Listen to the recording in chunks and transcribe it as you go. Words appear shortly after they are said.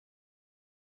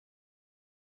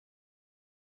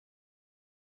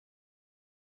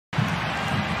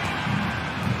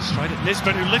Straight at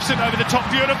Nisbet, who lifts it over the top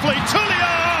beautifully.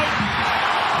 Tulio!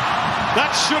 That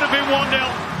should have been 1-0.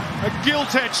 A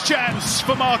gilt-edged chance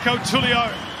for Marco Tulio,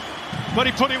 but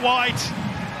he put it wide.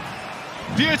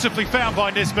 Beautifully found by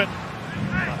Nisbet.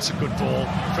 That's a good ball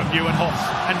from Nieuwenhof,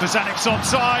 and Bozanek's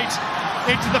onside.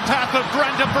 Into the path of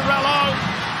Brandon Borrello.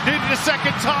 Needed a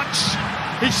second touch.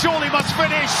 He surely must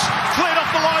finish. Cleared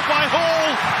off the line by Hall.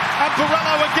 And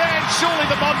Borrello again. Surely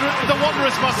the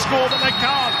Wanderers must score, but they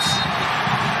can't.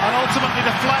 And ultimately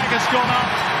the flag has gone up.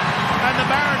 And the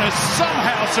Mariners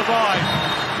somehow survive.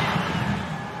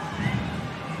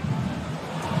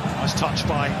 Nice touch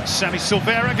by Sammy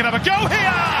Silvera. Can have a go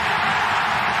here.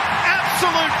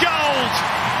 Absolute gold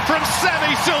from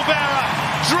Sammy Silvera.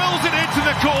 Drills it into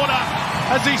the corner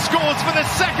as he scores for the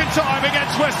second time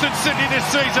against Western Sydney this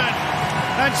season.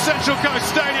 And Central Coast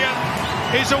Stadium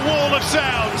is a wall of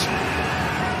sound.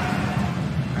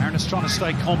 Mariners trying to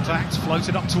stay compact,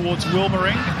 floated up towards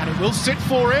Wilmering, and it will sit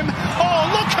for him. Oh,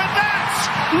 look at that!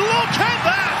 Look at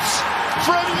that!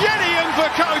 From Yeni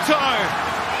Mvakoto.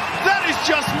 That is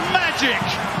just magic.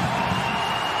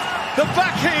 The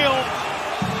back heel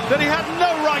that he had no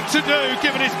right to do,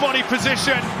 given his body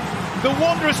position. The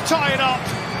Wanderers tie it up,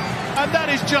 and that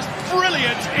is just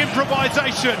brilliant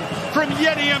improvisation from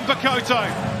Yeni Mvakoto.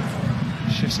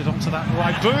 Shifts it onto that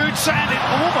right boot, and it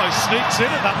almost sneaks in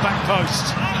at that back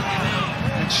post.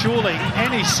 And surely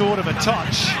any sort of a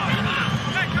touch.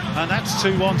 And that's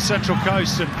 2-1 Central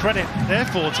Coast, and credit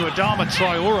therefore to Adama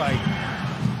Traore.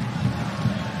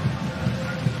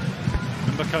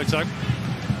 Mvakoto.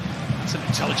 It's an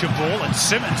intelligent ball, and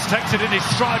Simmons takes it in his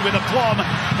stride with aplomb.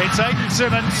 It's Aidan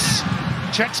Simmons.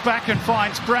 Checks back and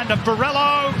finds Brandon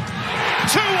Borrello.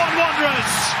 2-1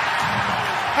 Wanderers.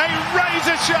 A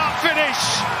razor-sharp finish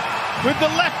with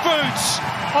the left boot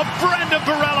of Brandon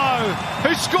Borrello,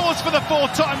 who scores for the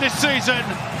fourth time this season.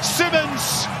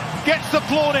 Simmons gets the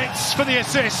plaudits for the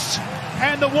assist,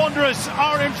 and the Wanderers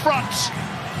are in front.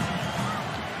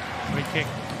 Free kick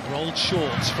rolled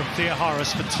short from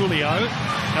Theoharis for Tulio.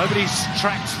 Nobody's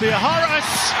tracked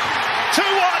Theoharis. 2-1.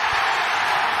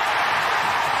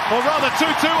 Or rather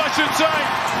 2-2, I should say.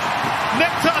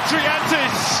 Nectar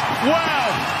Triantis.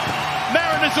 Wow.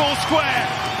 Mariners all square.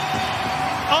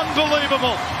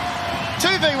 Unbelievable.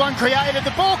 2v1 created.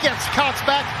 The ball gets cuts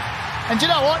back. And you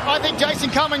know what? I think Jason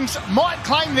Cummings might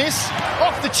claim this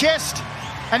off the chest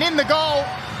and in the goal.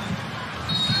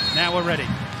 Now we're ready.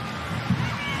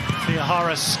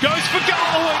 Theoharis goes for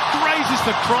goal. It grazes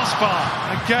the crossbar.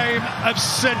 A game of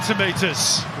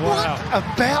centimetres. Wow.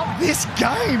 What about this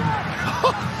game?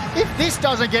 If this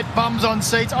doesn't get bums on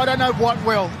seats, I don't know what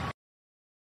will.